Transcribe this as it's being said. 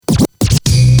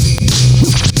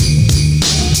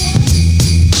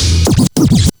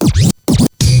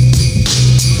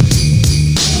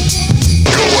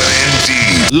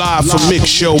live from Mix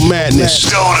Show Madness.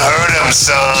 Don't hurt him,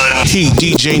 son. Heat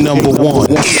DJ number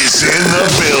 1 is in the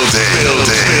building.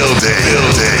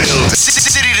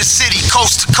 City to city,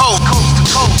 coast to coast.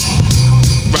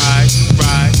 Right.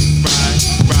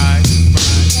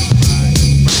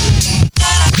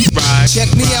 Check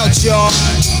me out, y'all.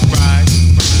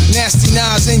 Nasty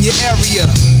Nas in your area.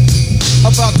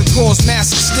 About to cause mass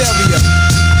hysteria.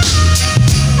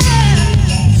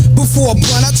 Before a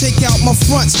blunt, I take out my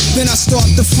fronts, then I start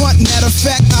the front. Matter of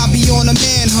fact, I'll be on a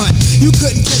manhunt. You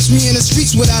couldn't catch me in the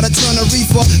streets without a ton of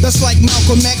reefer. That's like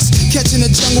Malcolm X catching a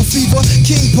jungle fever.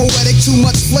 King poetic, too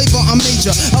much flavor, I'm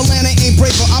major. Atlanta ain't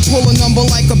braver, I pull a number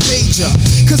like a pager.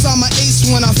 Cause I'm an ace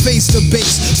when I face the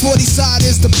base. 40 side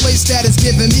is the place that is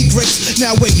giving me grace.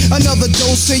 Now wait, another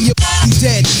dose and you're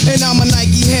dead. And I'm a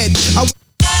Nike head.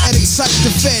 And excite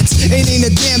the feds. Ain't a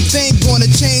damn thing gonna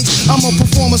change. I'm a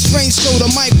performer strange, so the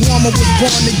mic warmer was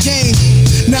born the game.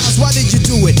 Nas, why did you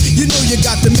do it? You know you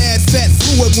got the mad fat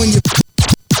fluid when you.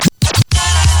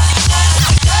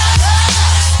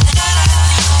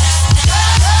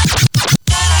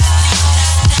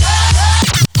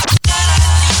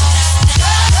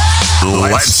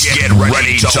 Let's get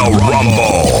ready to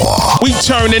rumble. We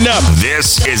turning up.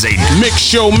 This is a Mix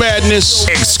Show Madness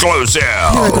exclusive.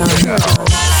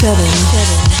 Paragon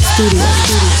 7 Studio.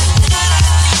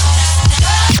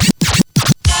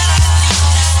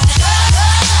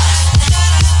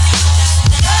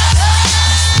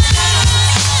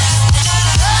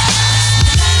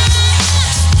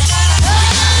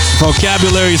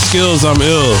 Vocabulary skills, I'm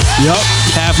ill. Yep.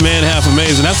 Half man, half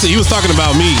amazing. He was talking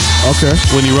about me. Okay.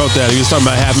 When he wrote that, he was talking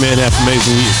about half man, half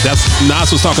amazing. Nas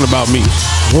was talking about me.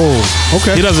 Whoa.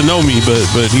 Okay. He doesn't know me,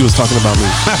 but he was talking about me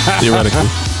theoretically.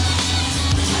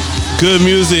 Good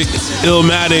music,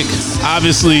 Illmatic.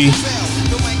 Obviously,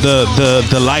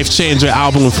 the life changer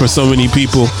album for so many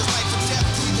people.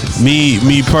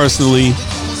 Me personally,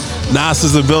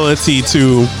 Nas's ability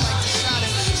to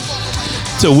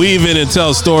weave in and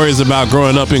tell stories about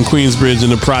growing up in Queensbridge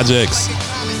and the projects.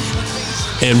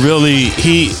 And really,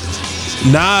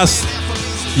 Nas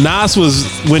was,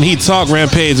 when he talked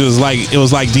Rampage, it was like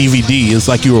DVD. It's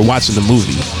like you were watching the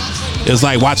movie. It's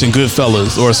like watching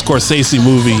Goodfellas or a Scorsese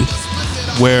movie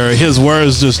where his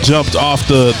words just jumped off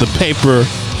the paper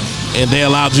and they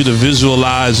allowed you to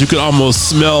visualize. You could almost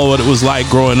smell what it was like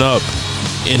growing up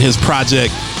in his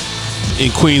project in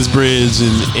Queensbridge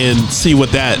and see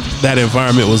what that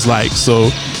environment was like. So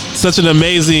such an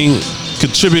amazing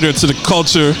contributor to the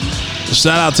culture.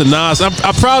 Shout out to Nas.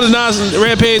 I'm proud of Nas and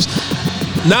Rampage.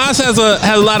 Nas has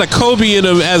a lot of Kobe in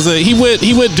him. He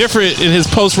went different in his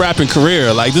post rapping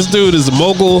career. Like, this dude is a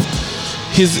mogul.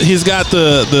 He's got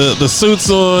the suits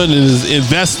on and is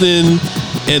investing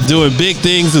and doing big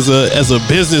things as a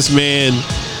businessman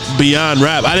beyond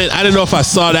rap. I didn't know if I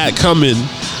saw that coming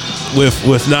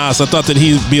with Nas. I thought that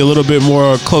he'd be a little bit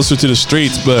more closer to the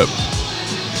streets, but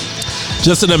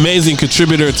just an amazing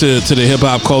contributor to the hip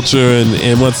hop culture.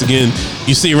 And once again,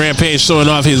 you see Rampage showing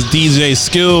off his DJ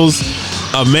skills.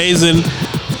 Amazing.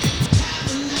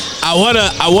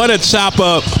 I wanna chop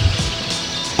up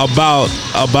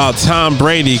about Tom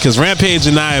Brady, because Rampage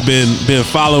and I have been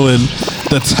following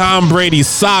the Tom Brady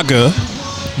saga.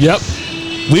 Yep.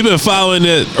 We've been following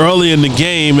it early in the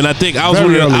game, and I think I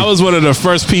was one of the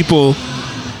first people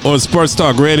on Sports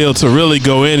Talk Radio to really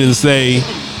go in and say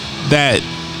that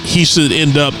he should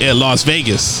end up at Las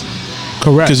Vegas.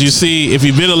 Correct. Because you see, if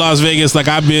you've been to Las Vegas, like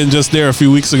I've been just there a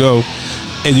few weeks ago,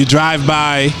 and you drive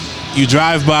by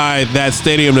that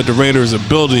stadium that the Raiders are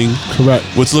building. Correct.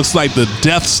 Which looks like the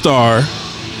Death Star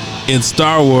in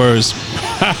Star Wars.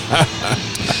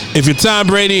 If you're Tom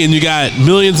Brady and you got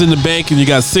millions in the bank and you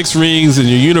got 6 rings and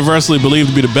you're universally believed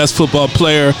to be the best football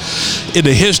player in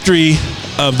the history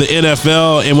of the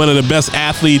NFL and one of the best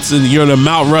athletes, and you're on the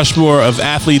Mount Rushmore of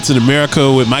athletes in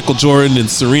America with Michael Jordan and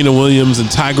Serena Williams and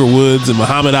Tiger Woods and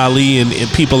Muhammad Ali and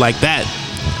people like that,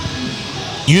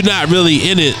 you're not really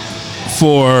in it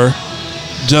for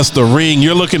just the ring.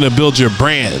 You're looking to build your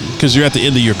brand because you're at the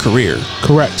end of your career.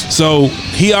 Correct. So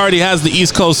he already has the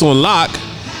East Coast on lock.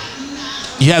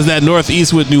 He has that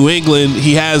Northeast with New England.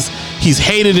 He's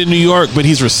hated in New York, but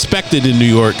he's respected in New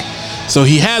York. So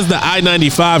he has the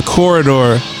I-95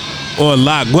 corridor on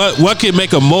lock. What could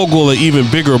make a mogul an even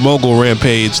bigger mogul,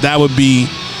 Rampage? That would be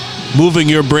moving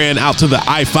your brand out to the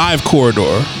I-5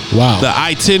 corridor. Wow. The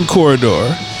I-10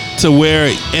 corridor, to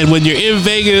where, and when you're in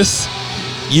Vegas,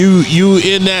 you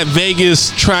in that Vegas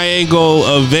triangle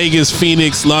of Vegas,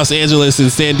 Phoenix, Los Angeles,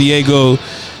 and San Diego.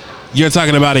 You're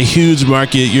talking about a huge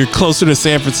market. You're closer to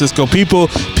San Francisco. People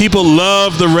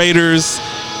love the Raiders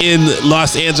in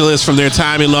Los Angeles from their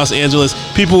time in Los Angeles.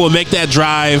 People will make that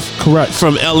drive Correct.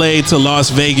 from LA to Las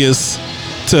Vegas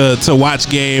to watch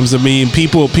games. I mean,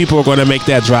 people are going to make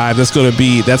that drive. That's going to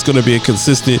be a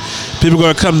consistent. People are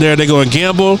going to come there. They're going to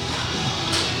gamble.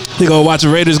 They're going to watch a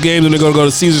Raiders game, and they're going to go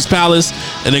to Caesar's Palace,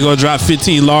 and they're going to drop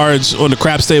 15 large on the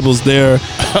crap stables there.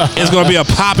 It's going to be a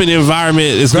popping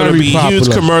environment. It's going to be huge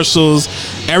commercials.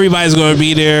 Everybody's going to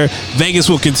be there. Vegas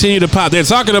will continue to pop. They're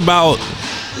talking about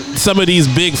some of these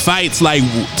big fights like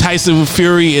Tyson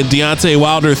Fury and Deontay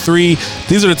Wilder 3.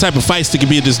 These are the type of fights that can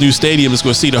be at this new stadium that's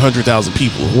going to seat 100,000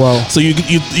 people. Wow. So you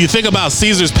think about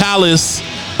Caesar's Palace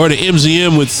or the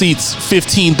MGM, which seats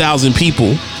 15,000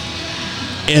 people,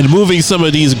 and moving some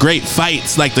of these great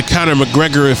fights like the Conor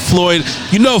McGregor and Floyd.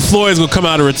 You know Floyd's going to come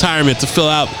out of retirement to fill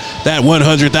out that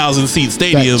 100,000 seat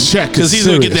stadium because he's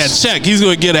going to get that check. He's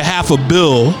going to get $500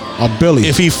 million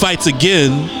if he fights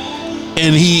again,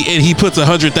 and he puts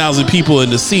 100,000 people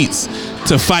in the seats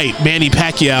to fight Manny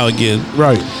Pacquiao again.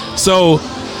 Right. So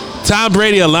Tom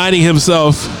Brady aligning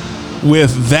himself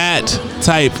with that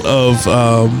type of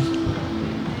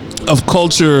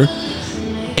culture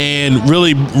and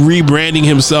really rebranding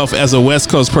himself as a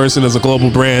West Coast person, as a global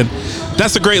brand.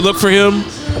 That's a great look for him.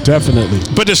 Definitely.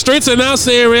 But the streets are now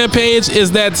saying, Rampage,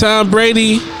 is that Tom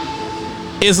Brady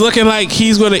is looking like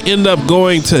he's going to end up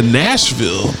going to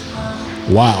Nashville.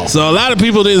 Wow. So a lot of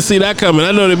people didn't see that coming.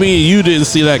 I know that me and you didn't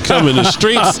see that coming.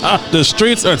 The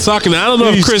streets are talking. I don't know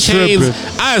if Chris Haynes.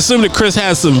 I assume that Chris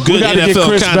has some good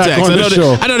NFL contacts.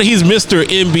 I know that he's Mr.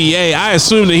 NBA. I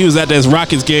assume that he was at this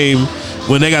Rockets game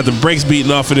when they got the brakes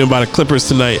beaten off of them by the Clippers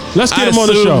tonight. Let's get him on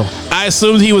the show. I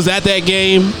assumed he was at that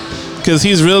game because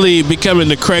he's really becoming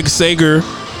the Craig Sager,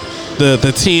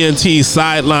 the TNT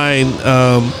sideline.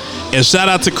 And shout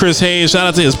out to Chris Haynes. Shout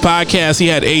out to his podcast. He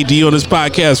had AD on his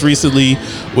podcast recently,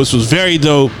 which was very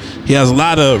dope. He has a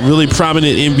lot of really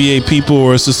prominent NBA people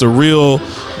where it's just a real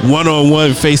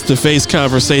one-on-one, face-to-face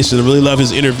conversation. I really love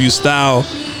his interview style.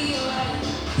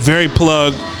 Very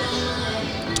plugged,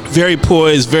 very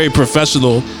poised, very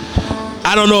professional.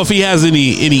 I don't know if he has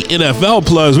any NFL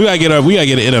plugs. We gotta get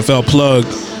an NFL plug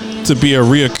to be a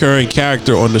reoccurring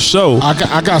character on the show.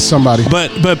 I got somebody.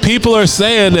 But people are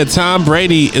saying that Tom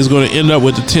Brady is going to end up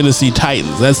with the Tennessee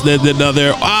Titans. That's now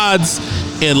their odds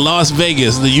in Las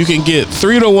Vegas that you can get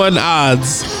 3-1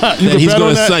 odds that he's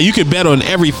going to sign. You can bet on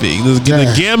everything.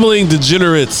 The gambling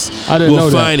degenerates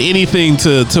will find anything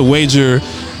to wager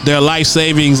their life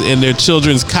savings and their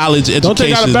children's college education. Don't they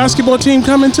got a basketball team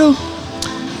coming too?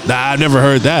 Nah, I've never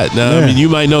heard that. Nah, I mean, you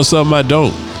might know something I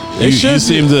don't. You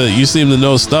seem to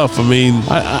know stuff. I mean,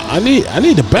 I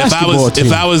need the basketball team.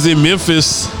 If I was in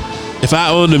Memphis, if I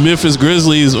owned the Memphis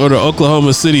Grizzlies or the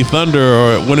Oklahoma City Thunder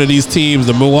or one of these teams,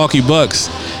 the Milwaukee Bucks,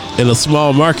 in a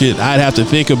small market, I'd have to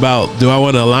think about, do I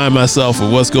want to align myself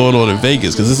with what's going on in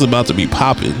Vegas? Because this is about to be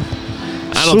popping.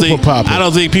 I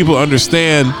don't think people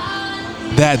understand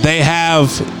that they have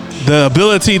the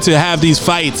ability to have these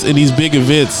fights and these big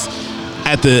events.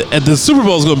 At the Super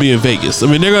Bowl is going to be in Vegas. I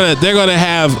mean, they're gonna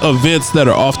have events that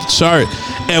are off the chart.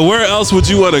 And where else would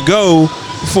you want to go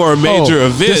for a major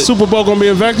event? The Super Bowl going to be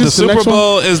in Vegas. The Super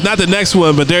Bowl is not the next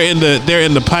one, but they're in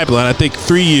the pipeline. I think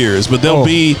 3 years, but they'll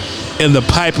be in the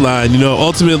pipeline. You know,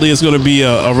 ultimately it's going to be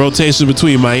a rotation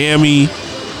between Miami,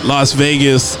 Las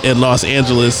Vegas, and Los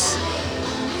Angeles,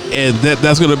 and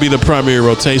that's going to be the primary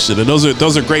rotation. And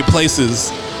those are great places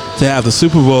to have the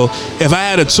Super Bowl. If I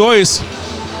had a choice,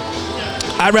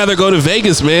 I'd rather go to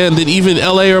Vegas, man, than even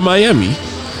LA or Miami,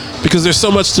 because there's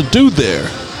so much to do there.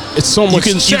 It's so much.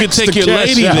 You can take your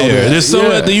lady there. There's so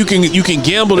much that you can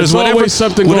gamble. There's always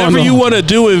something going on. Whatever you want to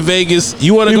do in Vegas,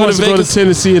 you want to go to Vegas. Go to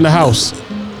Tennessee in the house.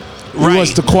 Right. He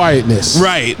wants the quietness.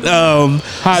 Right.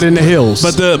 Hide in the hills.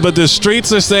 But the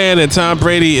streets are saying that Tom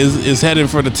Brady is heading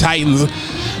for the Titans.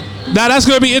 Now that's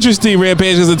going to be interesting,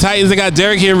 Rampage, because the Titans, they got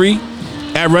Derrick Henry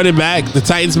at running back. The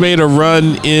Titans made a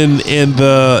run in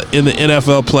the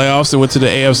NFL playoffs and went to the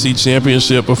AFC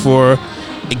Championship before.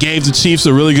 It gave the Chiefs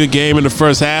a really good game in the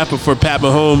first half before Pat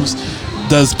Mahomes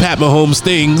does Pat Mahomes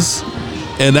things,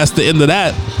 and that's the end of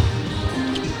that.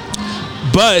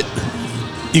 But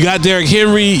you got Derrick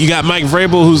Henry, you got Mike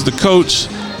Vrabel, who's the coach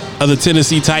of the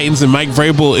Tennessee Titans, and Mike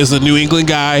Vrabel is a New England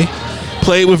guy,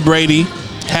 played with Brady,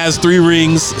 has 3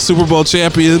 rings, Super Bowl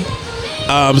champion.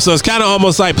 So it's kind of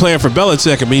almost like playing for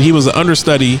Belichick. I mean, he was an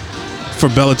understudy for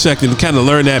Belichick and kind of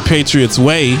learned that Patriots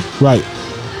way. Right.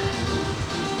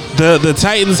 The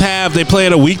Titans they play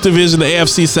in a weak division. The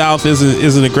AFC South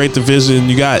isn't a great division.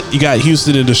 You got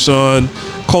Houston and Deshaun.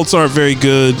 Colts aren't very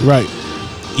good. Right.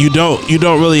 You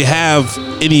don't really have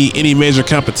any major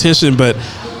competition, but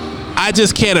I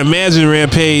just can't imagine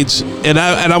Rampage, and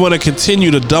I want to continue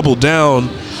to double down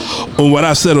on what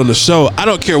I've said on the show. I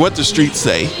don't care what the streets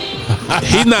say.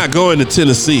 He's not going to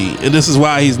Tennessee, and this is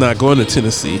why he's not going to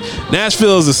Tennessee.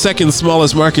 Nashville is the second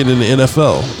smallest market in the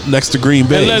NFL, next to Green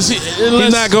Bay.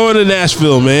 He's not going to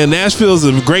Nashville, man. Nashville is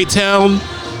a great town.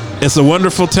 It's a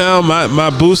wonderful town. My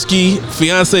Booski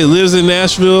fiance lives in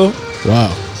Nashville.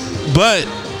 Wow. But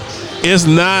it's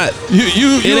not. It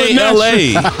ain't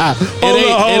L.A. It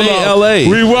ain't L.A.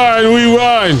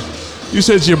 Rewind. You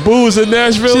said your boo's in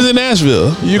Nashville? She's in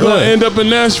Nashville. You gonna end up in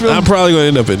Nashville? I'm probably gonna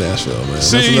end up in Nashville, man.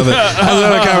 See? That's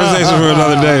another conversation for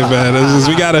another day, man. It's just,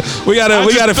 we gotta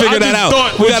figure that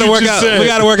out. We gotta work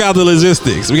out the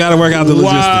logistics. We gotta work out the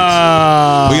logistics.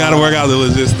 Wow. We gotta work out the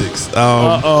logistics.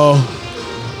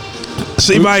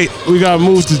 She might. We gotta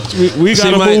move to. We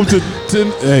gotta move to.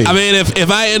 Hey. I mean, if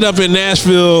I end up in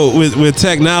Nashville with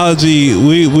technology,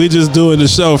 we just doing the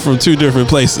show from two different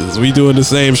places. We doing the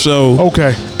same show.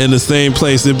 Okay. In the same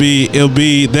place. It'll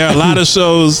be. There are a lot of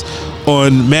shows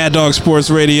on Mad Dog Sports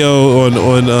Radio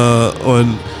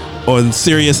on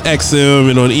Sirius XM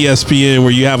and on ESPN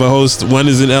where you have a host. One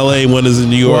is in LA, one is in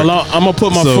New York. Well, I'm gonna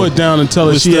put my foot down and tell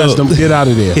her she has to get out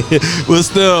of there.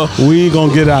 We ain't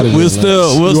gonna get out of there. We'll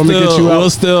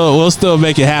still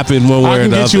make it happen one way or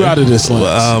another. I can get you out of this,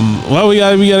 Lance. Well, we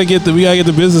gotta get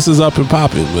the businesses up and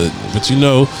popping, but you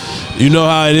know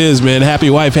how it is, man. Happy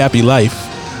wife, happy life.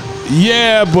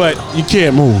 Yeah, but you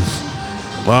can't move.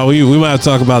 Well, we might have to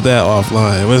talk about that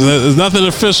offline. There's nothing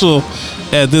official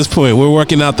at this point. We're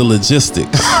working out the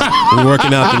logistics.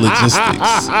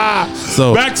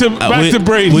 So back to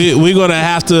Brady. We're gonna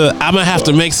have to. I'm gonna have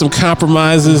to make some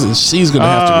compromises, and she's gonna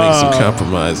have to make some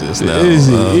compromises now.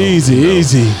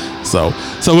 Easy. So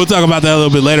we'll talk about that a little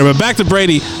bit later. But back to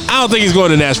Brady. I don't think he's going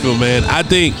to Nashville, man. I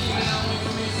think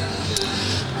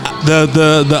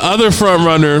the other front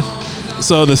runner.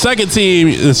 So the second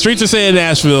team, the streets are saying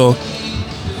Nashville.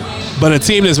 But a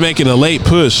team that's making a late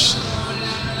push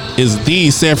is the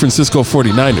San Francisco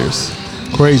 49ers.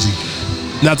 Crazy.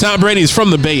 Now, Tom Brady is from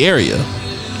the Bay Area.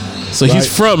 So he's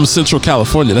from Central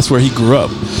California. That's where he grew up.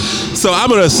 So I'm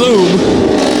going to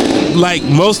assume, like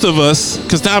most of us,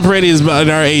 because Tom Brady is in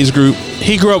our age group,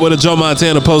 he grew up with a Joe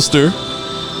Montana poster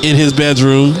in his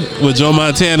bedroom with Joe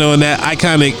Montana on that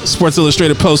iconic Sports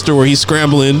Illustrated poster where he's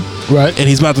scrambling. Right. And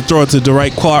he's about to throw it to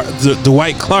Dwight Clark.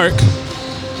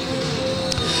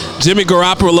 Jimmy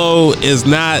Garoppolo is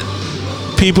not.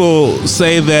 People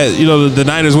say that the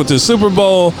Niners went to the Super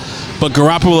Bowl, but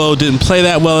Garoppolo didn't play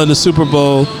that well in the Super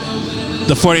Bowl.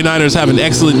 The 49ers have an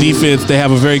excellent defense. They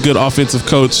have a very good offensive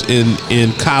coach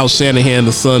in Kyle Shanahan,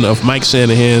 the son of Mike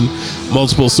Shanahan,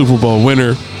 multiple Super Bowl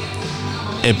winner.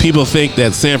 And people think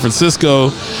that San Francisco,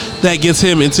 that gets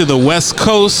him into the West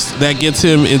Coast, that gets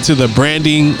him into the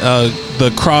branding,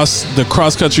 the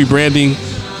cross country branding.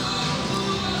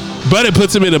 But it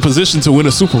puts him in a position to win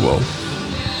a Super Bowl.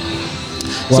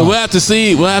 Wow. So we'll have to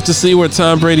see. We'll have to see where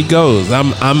Tom Brady goes.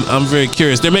 I'm very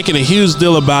curious. They're making a huge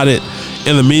deal about it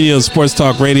in the media and sports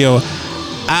talk radio.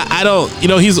 I don't.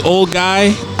 He's an old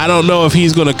guy. I don't know if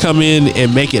he's going to come in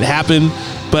and make it happen.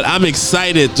 But I'm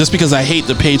excited just because I hate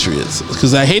the Patriots.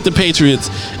 Because I hate the Patriots.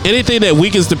 Anything that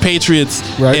weakens the Patriots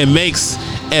and makes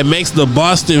the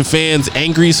Boston fans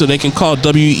angry so they can call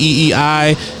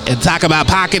WEEI and talk about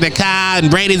parking the car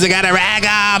and Brady's got a rag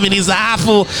on and he's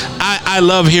awful. I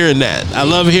love hearing that. I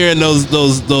love hearing those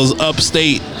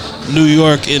upstate New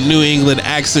York and New England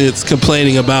accents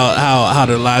complaining about how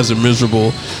their lives are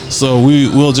miserable. So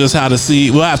we'll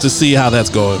have to see how that's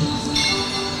going.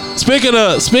 Speaking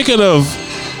of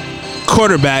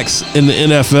quarterbacks in the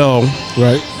NFL,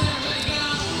 right?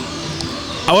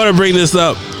 I want to bring this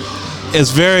up.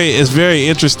 It's very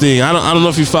interesting. I don't know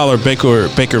if you follow Baker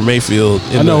Mayfield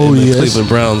in the Cleveland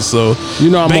Browns. So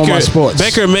I'm on my sports.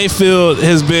 Baker Mayfield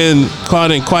has been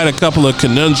caught in quite a couple of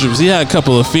conundrums. He had a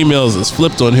couple of females that's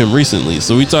flipped on him recently.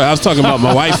 So I was talking about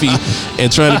my wifey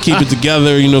and trying to keep it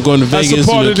together. Going to Vegas,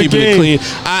 keeping it clean.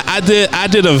 I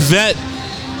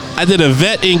did a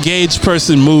vet engaged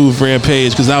person move,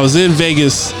 Rampage, because I was in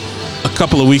Vegas a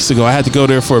couple of weeks ago. I had to go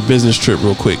there for a business trip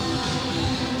real quick.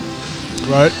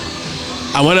 Right.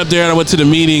 I went up there and I went to the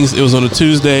meetings. It was on a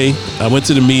Tuesday. I went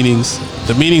to the meetings.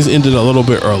 The meetings ended a little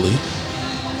bit early.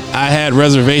 I had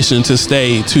reservation to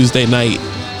stay Tuesday night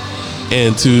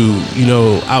and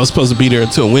I was supposed to be there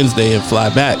until Wednesday and fly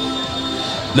back.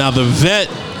 Now the vet,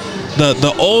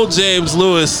 the old James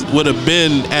Lewis would have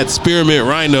been at Spearmint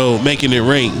Rhino making it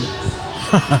rain.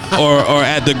 or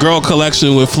at the Girl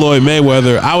Collection with Floyd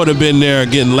Mayweather. I would have been there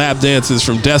getting lap dances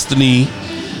from Destiny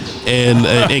and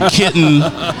Kitten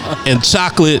and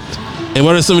Chocolate and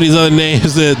what are some of these other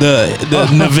names that the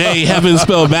Neve haven't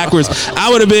spelled backwards, I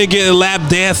would have been getting lap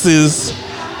dances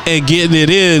and getting it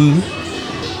in.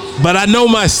 But I know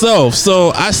myself,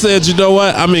 so I said, you know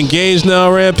what? I'm engaged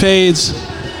now, Rampage.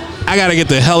 I gotta get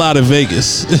the hell out of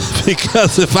Vegas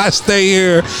because if I stay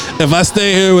here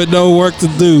with no work to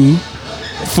do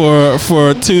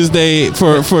for Tuesday night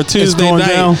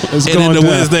and then the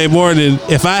Wednesday morning,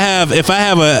 if I have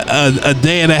a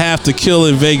day and a half to kill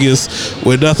in Vegas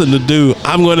with nothing to do,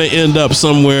 I'm gonna end up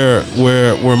somewhere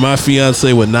where my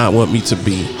fiance would not want me to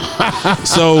be.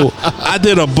 So I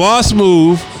did a boss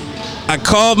move. I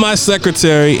called my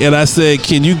secretary and I said,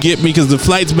 can you get me, because the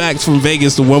flights back from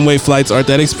Vegas, the one-way flights aren't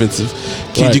that expensive.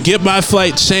 Can you get my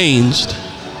flight changed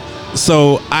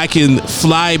so I can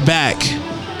fly back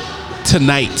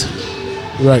tonight?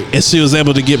 Right. And she was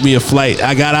able to get me a flight.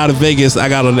 I got out of Vegas. I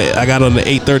got on the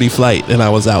 8:30 flight and I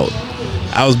was out.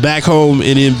 I was back home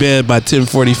and in bed by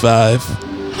 10:45.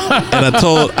 And I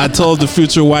told the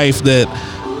future wife that,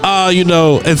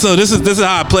 and so this is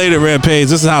how I played it, Rampage.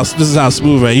 This is how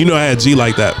smooth I am. You know I had G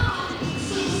like that.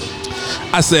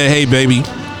 I said, hey baby,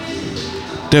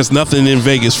 there's nothing in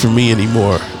Vegas for me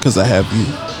anymore because I have you.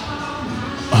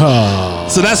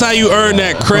 So that's how you earn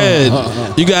that cred.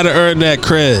 You got to earn that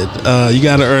cred.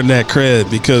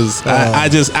 Because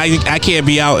I can't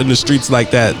be out in the streets like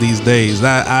that these days.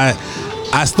 I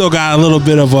still got a little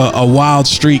bit of a wild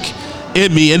streak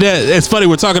in me. And it's funny,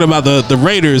 we're talking about the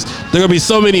Raiders. There are going to be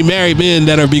so many married men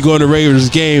that are be going to Raiders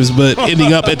games but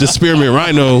ending up at the Spearmint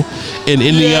Rhino and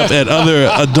ending up at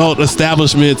other adult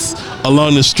establishments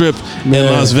along the strip in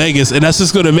Las Vegas. And that's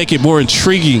just going to make it more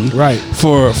intriguing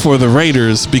for the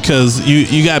Raiders, because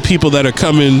you got people that are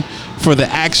coming for the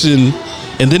action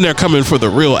and then they're coming for the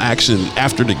real action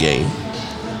after the game.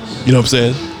 You know what I'm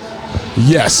saying?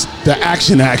 Yes, the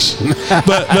action.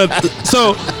 but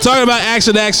so talking about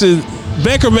action,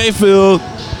 Baker Mayfield,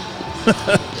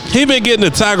 he been getting the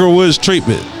Tiger Woods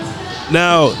treatment.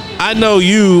 Now I know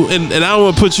you, and I don't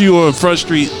want to put you on Front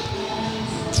Street,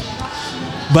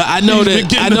 but I know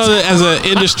that as an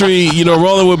industry,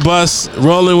 rolling with bus,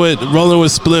 rolling with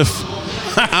Spliff.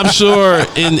 I'm sure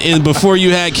in before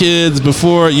you had kids,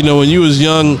 before when you was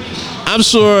young, I'm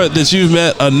sure that you've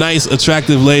met a nice,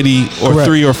 attractive lady, or Correct.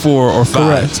 3 or 4 or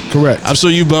 5. Correct. I'm sure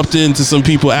you bumped into some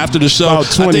people after the show.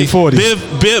 About 20, 40.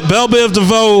 Belle Biv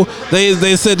DeVoe,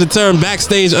 they said the term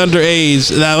backstage underage.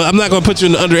 Now, I'm not going to put you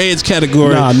in the underage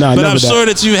category, but I'm sure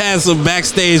that you had some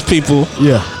backstage people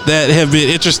that have been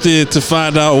interested to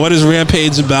find out what is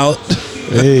Rampage about.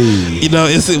 Hey.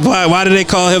 Why do they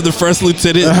call him the first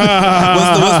lieutenant?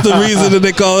 What's the reason that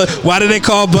they call it? Why do they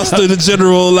call Buster the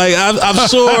general? Like, I'm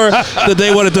sure that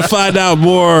they wanted to find out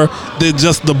more than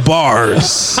just the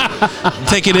bars.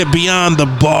 Taking it beyond the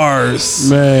bars.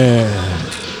 Man.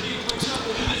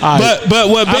 But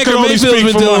what Baker Mayfield's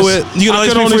been dealing with, you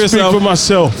can only speak for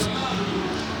yourself.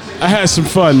 I had some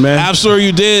fun, man. I'm sure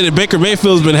you did. And Baker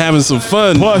Mayfield's been having some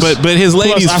fun. But his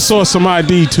ladies, I saw some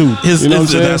ID too.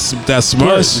 That's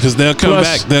smart, because they'll come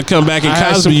back. They'll come back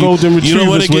and Cosby.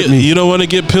 You don't want to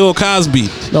get Bill Cosby.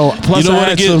 No. Plus, I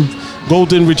had some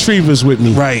golden retrievers with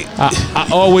me. Right. I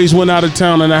always went out of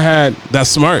town and I had that's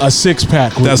smart. A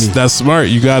 6-pack with me. That's smart.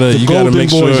 You gotta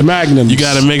make sure. Magnums. You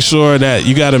gotta make sure that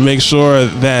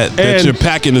you're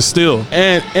packing the steel.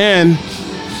 And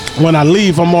when I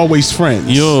leave, I'm always friends.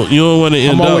 You don't want to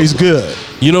end up. I'm always good.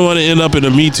 You don't want to end up in a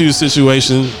Me Too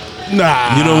situation.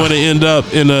 Nah. You don't want to end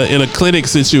up in a clinic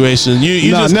situation.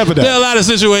 Never that. There are a lot of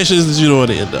situations that you don't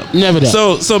want to end up. Never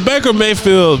that. So Baker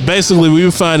Mayfield, basically, we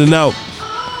were finding out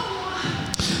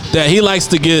that he likes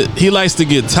to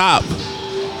get top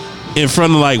in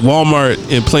front of like Walmart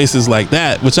and places like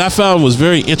that, which I found was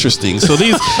very interesting. So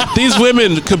these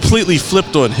women completely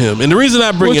flipped on him, and the reason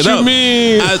I bring it up,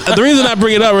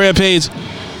 Rampage,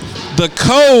 the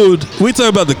code. We talk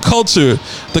about the culture.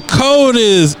 The code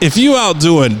is, if you out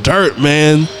doing dirt,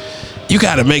 man, you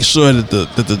got to make sure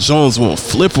that the Jones won't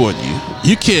flip on you.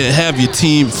 You can't have your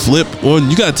team flip on you.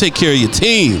 You got to take care of your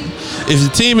team. If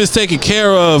your team is taken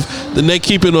care of, then they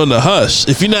keep it on the hush.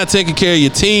 If you're not taking care of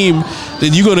your team,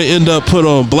 then you're gonna end up put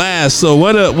on blast. So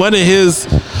one of his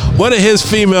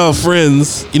female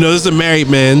friends, this is a married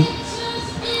man,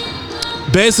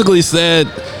 basically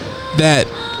said that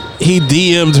he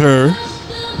DM'd her.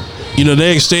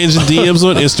 They exchanging DMs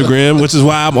on Instagram, which is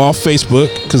why I'm off Facebook,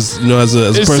 because as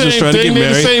a person who's trying to get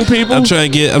married, same people. I'm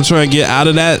trying to get out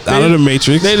of that, out of the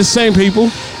matrix. They're the same people.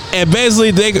 And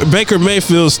basically, Baker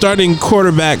Mayfield, starting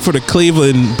quarterback for the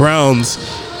Cleveland Browns,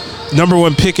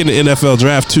 #1 pick in the NFL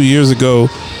draft 2 years ago,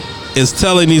 is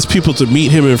telling these people to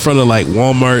meet him in front of like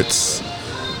Walmarts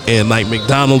and like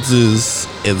McDonald's is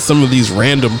in some of these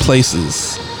random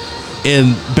places.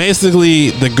 And basically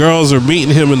the girls are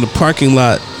meeting him in the parking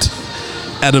lot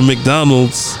at a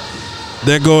McDonald's.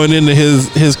 They're going into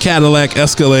his Cadillac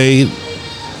Escalade.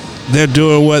 They're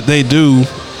doing what they do,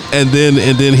 and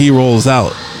then he rolls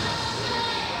out.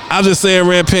 I'm just saying,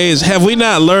 Rampage, have we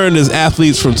not learned as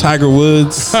athletes from Tiger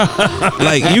Woods?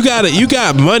 Like, you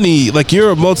got money, like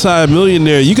you're a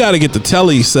multi-millionaire, you gotta get the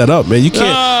telly set up, man. You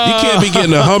can't be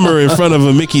getting a Hummer in front of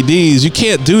a Mickey D's. You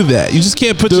can't do that. You just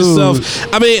can't put yourself.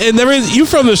 I mean, and you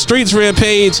from the streets,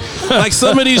 Rampage. Like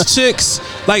some of these chicks,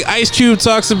 like Ice Cube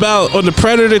talks about on the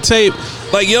Predator tape,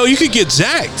 like, yo, you could get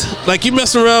jacked. Like, you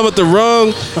mess around with the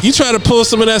wrong, you try to pull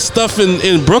some of that stuff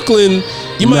in Brooklyn,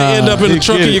 you might end up in the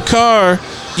trunk of your car.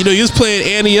 You know, you was playing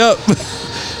Annie Up.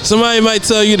 Somebody might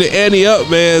tell you to Annie Up,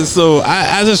 man. So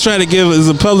I just try to give as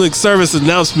a public service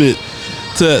announcement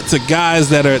to guys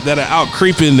that are out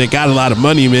creeping that got a lot of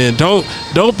money, man. Don't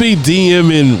be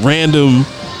DMing random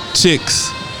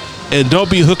chicks. And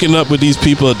don't be hooking up with these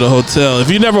people at the hotel.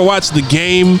 If you never watched The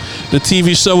Game, the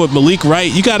TV show with Malik Wright,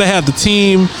 you got to have the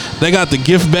team. They got the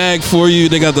gift bag for you.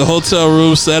 They got the hotel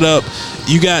room set up.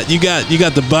 You got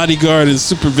the bodyguard and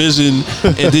supervision,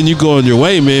 and then you go on your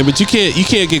way, man. But you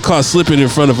can't get caught slipping in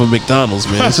front of a McDonald's,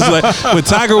 man. It's just like with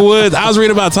Tiger Woods. I was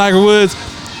reading about Tiger Woods.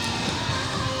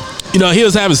 You know, he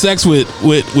was having sex with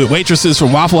waitresses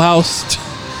from Waffle House,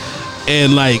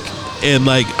 and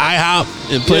IHOP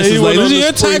and places like this.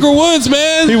 You're Tiger Woods,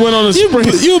 man. He went on a spree.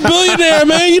 You a billionaire,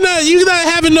 man. You're not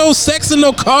having no sex in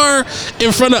no car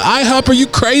in front of IHOP. Are you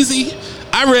crazy?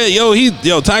 I read,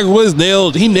 Tiger Woods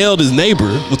nailed his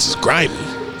neighbor, which is grimy.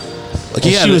 Like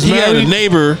he had a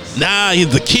neighbor. Nah,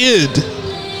 he's the kid.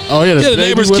 Oh, yeah, he had a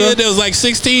neighbor's kid that was like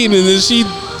 16, and then she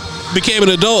became an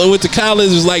adult and went to college.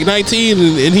 Was like 19,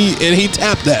 and he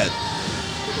tapped that.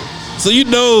 So you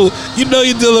know you're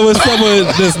dealing with someone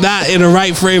that's not in the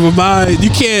right frame of mind.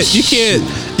 You can't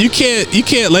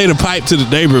lay the pipe to the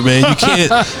neighbor, man. You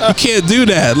can't do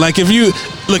that. Like if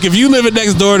you living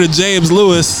next door to James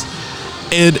Lewis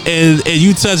and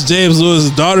you touch James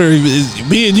Lewis's daughter,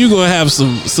 me and you gonna have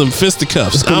some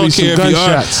fisticuffs. I don't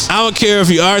care if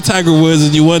you are Tiger Woods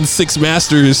and you won 6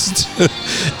 Masters.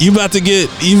 You about to get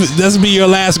that's be your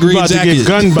last green jacket. To get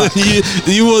gun back.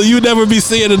 you never be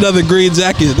seeing another green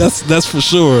jacket. That's for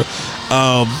sure.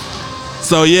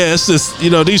 So yeah, it's just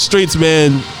these streets,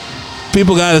 man.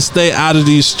 People gotta stay out of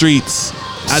these streets.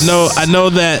 I know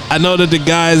that the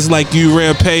guys like you,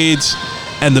 Rampage,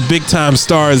 and the big time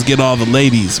stars get all the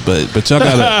ladies, but y'all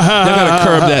gotta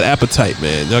curb that appetite,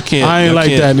 man. Y'all can't. I ain't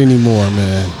like that anymore,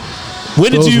 man.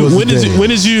 When did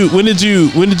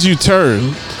you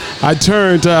turn? I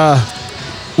turned.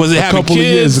 Was it a couple of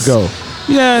years ago?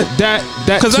 Yeah, that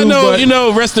because I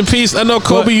know, rest in peace. I know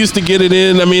Kobe used to get it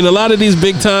in. I mean, a lot of these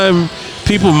big time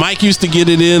people, Mike used to get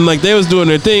it in. Like they was doing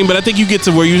their thing, but I think you get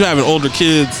to where you having older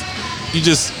kids.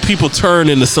 People turn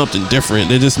into something different.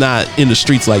 They're just not in the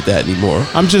streets like that anymore.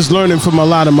 I'm just learning from a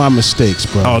lot of my mistakes,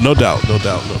 bro. Oh, no doubt.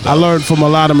 I learned from a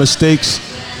lot of mistakes.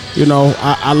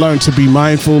 I learned to be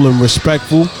mindful and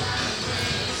respectful.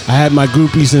 I had my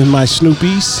groupies and my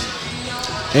snoopies,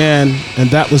 and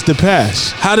that was the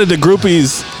past. How did the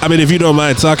groupies? I mean, if you don't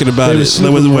mind talking about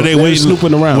were they waiting,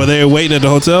 snooping around? Were they waiting at the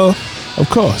hotel? Of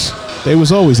course, they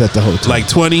was always at the hotel. Like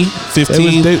 20,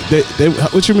 15. They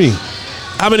what you mean?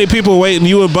 How many people waiting?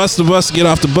 You would bust the bus to get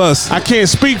off the bus. I can't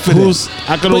speak for this.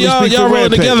 I can only speak for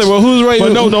Rampage. Together. Well, who's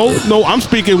waiting? But no. I'm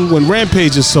speaking when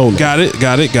Rampage is solo. Got it.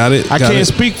 I can't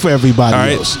speak for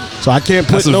everybody else, so I can't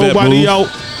put nobody out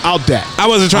there. I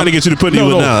wasn't trying to get you to put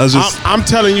anyone out. I'm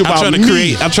telling you about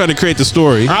me. I'm trying to create the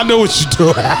story. I know what you're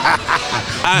doing,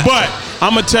 but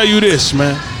I'm gonna tell you this,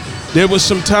 man. There was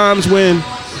some times when.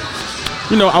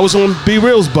 I was on B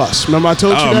Real's bus. Remember I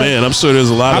told you that? Oh man, I'm sure there's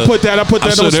a lot. I put that on the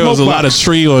smoke box. There was a lot of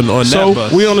tree on that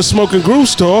bus. So we on the Smoke and Groove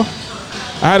store.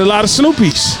 I had a lot of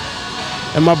Snoopies,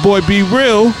 and my boy B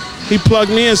Real, he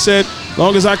plugged me in and said,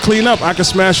 "Long as I clean up, I can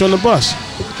smash on the bus."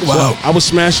 Wow. So I was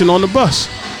smashing on the bus.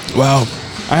 Wow.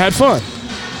 I had fun.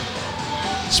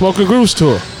 Smoke and Grooves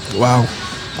tour. Wow.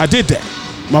 I did that.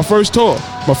 My first tour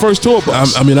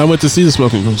bus. I went to see the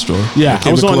Smoke and Groove tour. Yeah,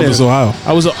 I was on there. Ohio.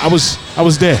 I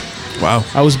was there. Wow.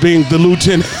 I was being the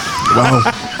lieutenant. Wow.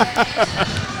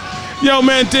 Yo,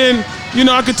 man, then,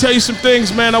 I could tell you some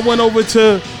things, man. I went over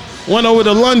to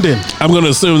London. I'm going to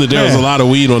assume that there was a lot of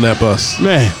weed on that bus.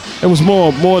 Man, it was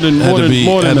more than enough.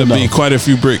 Had to be quite a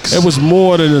few bricks. It was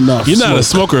more than enough. You're not a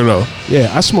smoker, though. Yeah,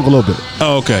 I smoke a little bit.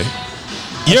 Oh, okay.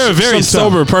 You're a very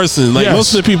sober person. Like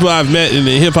most of the people I've met in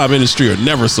the hip hop industry are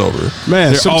never sober.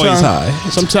 Man, they're always high.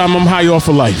 Sometimes I'm high off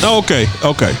of life. Oh,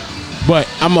 okay. But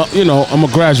I'm a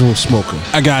gradual smoker.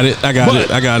 I got it.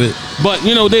 But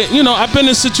I've been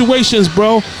in situations,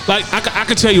 bro. Like I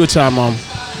could tell you a time.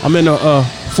 I'm in the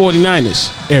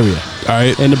 49ers area. All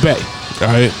right. In the Bay.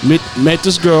 All right. Met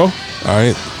this girl. All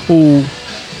right. Who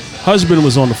husband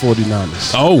was on the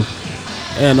 49ers. Oh.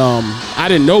 And I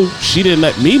didn't know. She didn't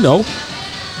let me know.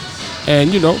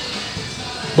 And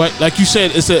but like you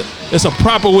said, it's a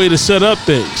proper way to set up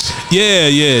things. Yeah.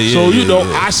 So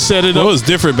I set it up. It was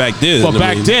different back then. But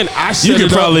back then, I set it up. You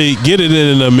could probably get it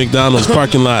in a McDonald's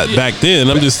parking lot back then.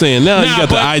 I'm just saying now you got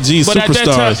the IG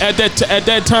superstars. At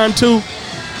that time too,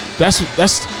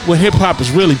 that's when hip hop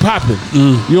is really popping.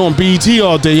 You're on BET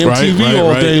all day, MTV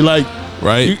all day, like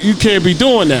you can't be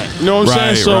doing that. You know what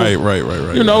I'm saying? So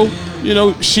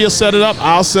right. She'll set it up.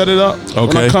 I'll set it up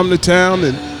when I come to town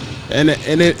and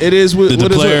it is what did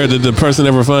the person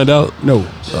ever find out? No.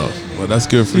 Oh, well, that's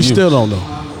good for you. You still don't know.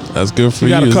 That's good for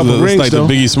you. Got a couple rings, like though.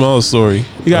 the Biggie Smalls story.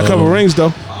 You got a couple rings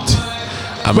though.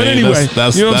 But anyway,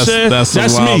 that's you know what I'm saying? That's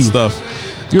some wild me. stuff.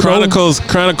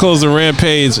 Chronicles and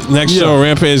Rampage. Next show,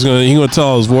 Rampage he gonna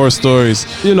tell us war stories.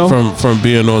 From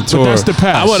being on tour. But that's the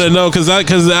past. I want to know because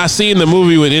I seen the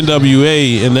movie with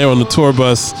NWA and they're on the tour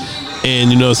bus.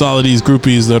 And it's all of these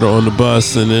groupies that are on the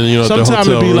bus, and then sometimes the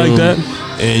hotel it be room, like that.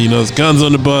 And there's guns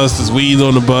on the bus, there's weed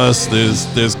on the bus,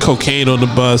 there's cocaine on the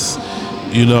bus.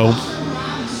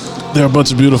 There are a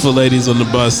bunch of beautiful ladies on the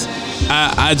bus.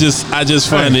 I just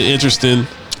find it interesting.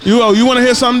 You want to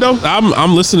hear something though?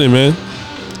 I'm listening, man.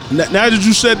 Now that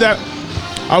you said that,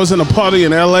 I was in a party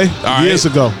in LA years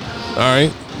ago. All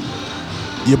right.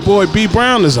 Your boy B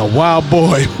Brown is a wild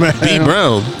boy, man. B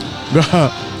Brown.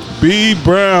 B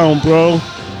Brown, bro.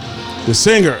 The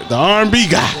singer, the R&B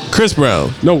guy. Chris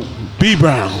Brown. No, B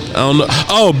Brown. I don't know.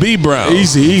 Oh, B Brown.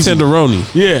 Easy. Tenderoni.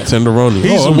 Yeah. Tenderoni.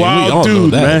 He's a wild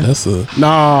dude, man. That's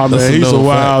man. He's a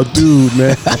wild dude,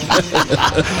 man.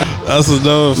 That's a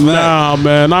known fact. Nah,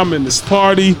 man. I'm in this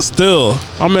party. Still.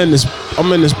 I'm in this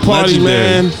party,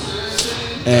 Legendary. man.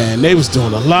 And they was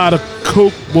doing a lot of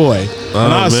coke, boy.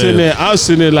 And I was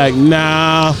sitting there like,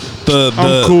 nah,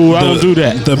 I'm cool. I don't do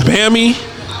that. The Bammy.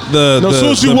 Soon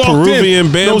as you walked Peruvian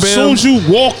in, Bam Bam. soon as you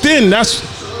walked in, that's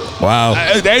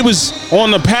wow. They was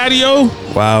on the patio.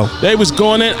 Wow. They was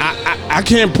going in. I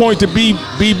can't point to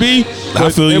BB. I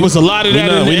feel there you. was a lot of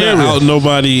that in the area. Not out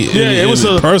nobody. It was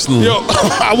personally. Yo,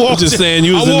 I walked. Just saying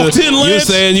you was you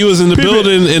saying you was in the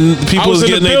building and people was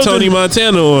getting their Tony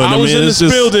Montana on. I was in this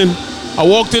building. I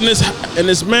walked in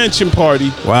this mansion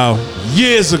party. Wow.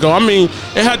 Years ago. I mean,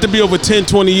 it had to be over 10,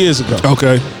 20 years ago.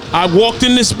 Okay. I walked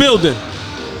in this building.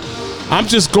 I'm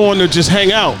just going to just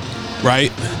hang out.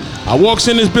 Right. I walks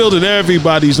in this building,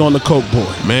 everybody's on the coke,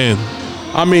 boy. Man.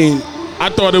 I mean, I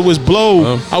thought it was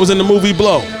Blow. I was in the movie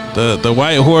Blow. The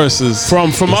white horse is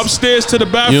from upstairs to the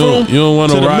bathroom. You don't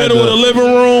want to the middle of the living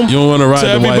room. You don't want to ride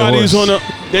the white horse.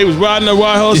 They was riding the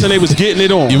white horse and they was getting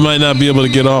it on. You might not be able to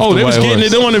get off. Oh, they was getting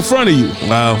it on in front of you.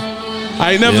 Wow.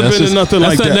 I ain't never been in nothing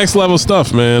like that. That's that next level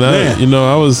stuff, man.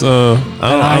 I was.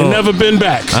 I ain't never been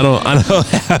back. I don't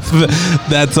have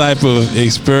that type of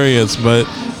experience, but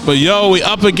yo, we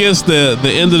up against the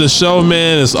end of the show,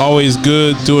 man. It's always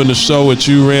good doing the show with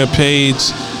you, Rampage.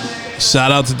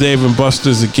 Shout out to Dave and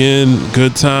Buster's again.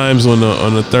 Good times on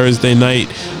a Thursday night.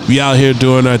 We out here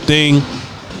doing our thing.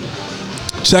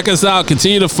 Check us out.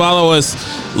 Continue to follow us,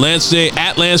 Lance J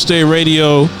at Lance J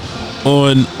Radio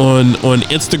on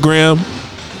Instagram.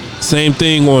 Same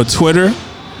thing on Twitter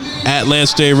at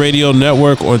Lance J Radio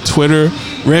Network on Twitter.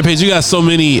 Rampage, you got so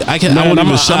many. I won't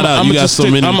even shout out. You got so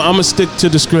many. I'm gonna stick to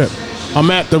the script.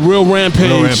 I'm at the Real Rampage,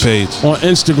 on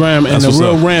Instagram and the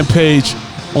Real Rampage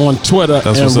on Twitter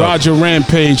and Roger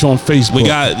Rampage on Facebook. We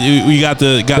got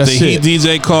the Heat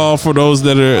DJ call for those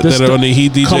that are on the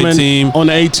Heat DJ team on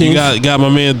the 18th. You got my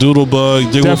man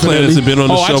Doodlebug. Jiggle Planets have been on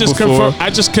the show before. I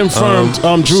just confirmed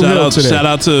Drew Hill today. Shout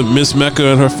out to Miss Mecca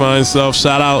and her fine self.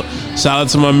 Shout out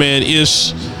to my man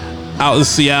Ish out in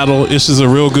Seattle. Ish is a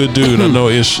real good dude. I know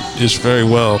Ish very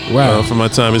well. Wow. From my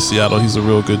time in Seattle, he's a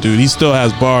real good dude. He still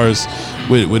has bars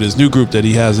with his new group that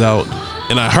he has out.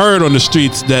 And I heard on the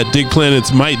streets that Dig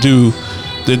Planets might do.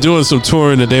 They're doing some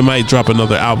touring that they might drop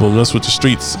another album. That's what the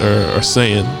streets are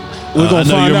saying. We're gonna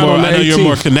find out on the 18th. I know you're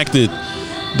more connected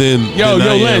than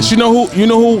Lance. You know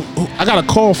who? I got a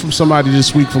call from somebody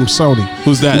this week from Sony.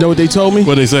 Who's that? You know what they told me?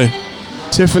 What they say?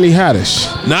 Tiffany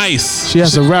Haddish. Nice. She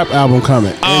has a rap album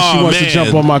coming, and she wants to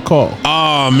jump on my call.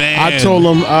 Oh man! I told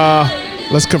them,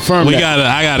 let's confirm.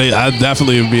 I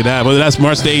definitely would be that. But that's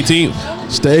March the 18th.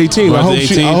 It's the 18th.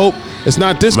 I hope it's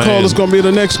not this call. It's gonna be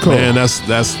the next call. Man, that's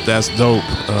dope.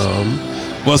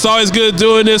 Well, it's always good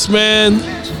doing this, man.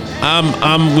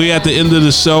 We at the end of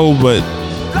the show, but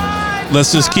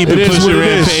Let's just keep it is pushing what it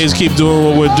is. Rampage. Keep doing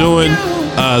what we're doing.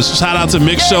 Shout out to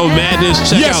Mix Show Madness.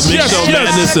 Check out Mix Show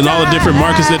Madness and all the different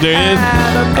markets that they're in.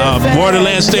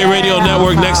 Borderland State Radio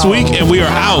Network next week, and we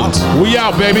are out. We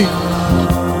out, baby.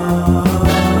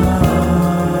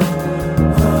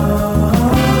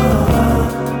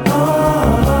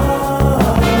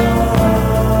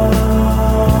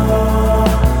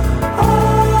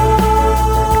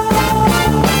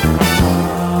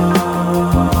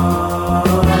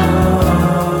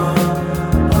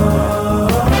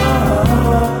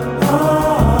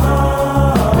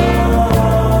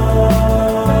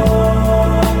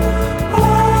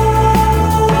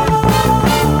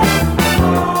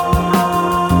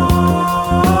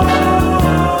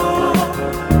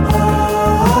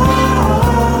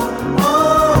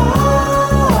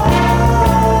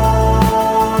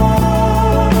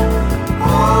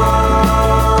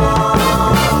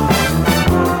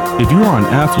 If you are an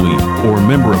athlete or a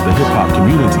member of the hip-hop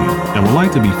community and would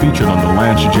like to be featured on the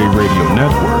Lance J Radio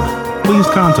Network, please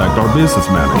contact our business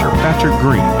manager, Patrick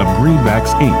Green of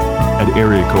Greenbacks Inc. at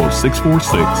area code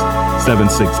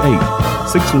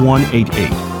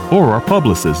 646-768-6188, or our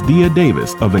publicist, Dia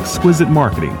Davis of Exquisite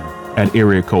Marketing at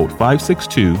area code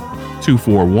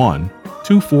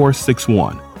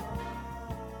 562-241-2461.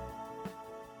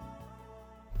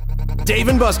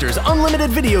 Dave & Buster's unlimited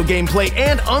video gameplay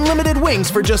and unlimited wings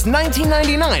for just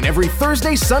 $19.99 every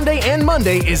Thursday, Sunday, and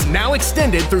Monday is now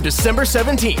extended through December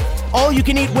 17th. All you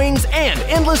can eat wings and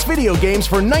endless video games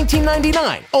for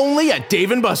 $19.99 only at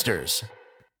Dave & Buster's.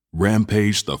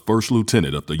 Rampage, the first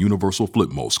lieutenant of the Universal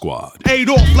Flipmode Squad. Ate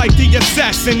off like the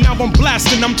assassin, now I'm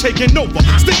blasting, I'm taking over.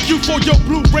 Stick you for your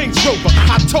blue Range Rover.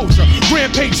 I told ya,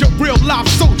 Rampage, a real live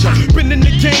soldier. Been in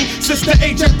the game since the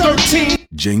age of 13.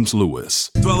 James Lewis.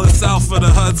 Dwelling south of the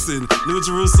Hudson, New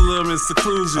Jerusalem is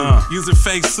seclusion. Using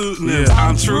fake pseudonyms.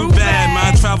 I'm true bad.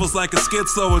 Mine travels like a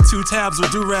schizo with 2 tabs with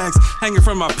do-rags hanging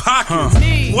from my pockets.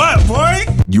 What, boy?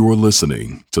 You're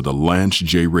listening to the Lance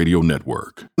J Radio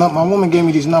Network. My woman gave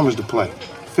me these numbers to play.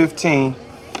 15,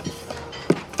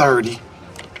 30,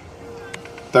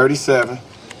 37,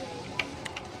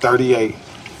 38,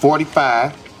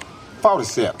 45,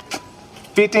 47,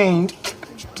 15,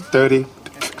 30,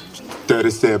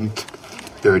 37,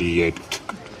 38,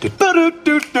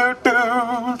 45,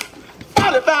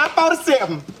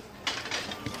 47.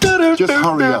 Just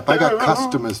hurry up. I got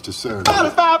customers to serve.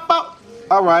 45,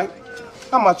 all right.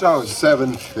 How much are it?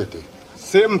 $7.50.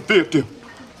 $7.50.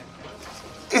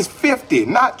 It's 50,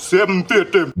 not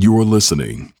 $7.50. You're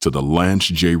listening to the Lance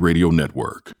J Radio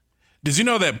Network. Did you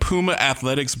know that Puma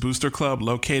Athletics Booster Club,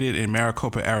 located in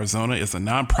Maricopa, Arizona, is a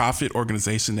nonprofit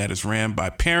organization that is ran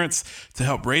by parents to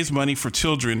help raise money for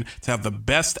children to have the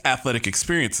best athletic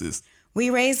experiences? We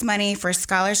raise money for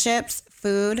scholarships,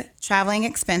 food, traveling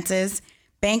expenses,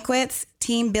 banquets,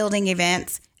 team building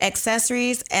events,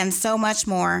 accessories, and so much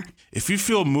more. If you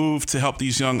feel moved to help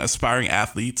these young aspiring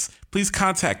athletes, please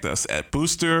contact us at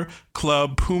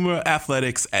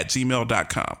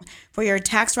boosterclubpumaathletics@gmail.com. For your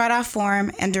tax write-off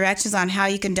form and directions on how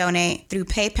you can donate through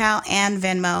PayPal and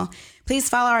Venmo, please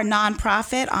follow our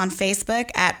nonprofit on Facebook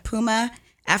at Puma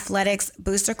Athletics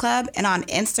Booster Club and on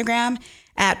Instagram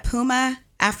at Puma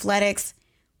Athletics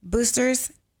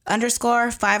Boosters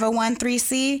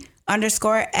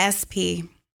 _5013C_SP.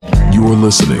 You're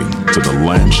listening to the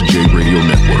Lance J Radio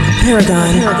Network.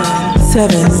 Paragon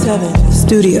 7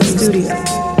 Studios.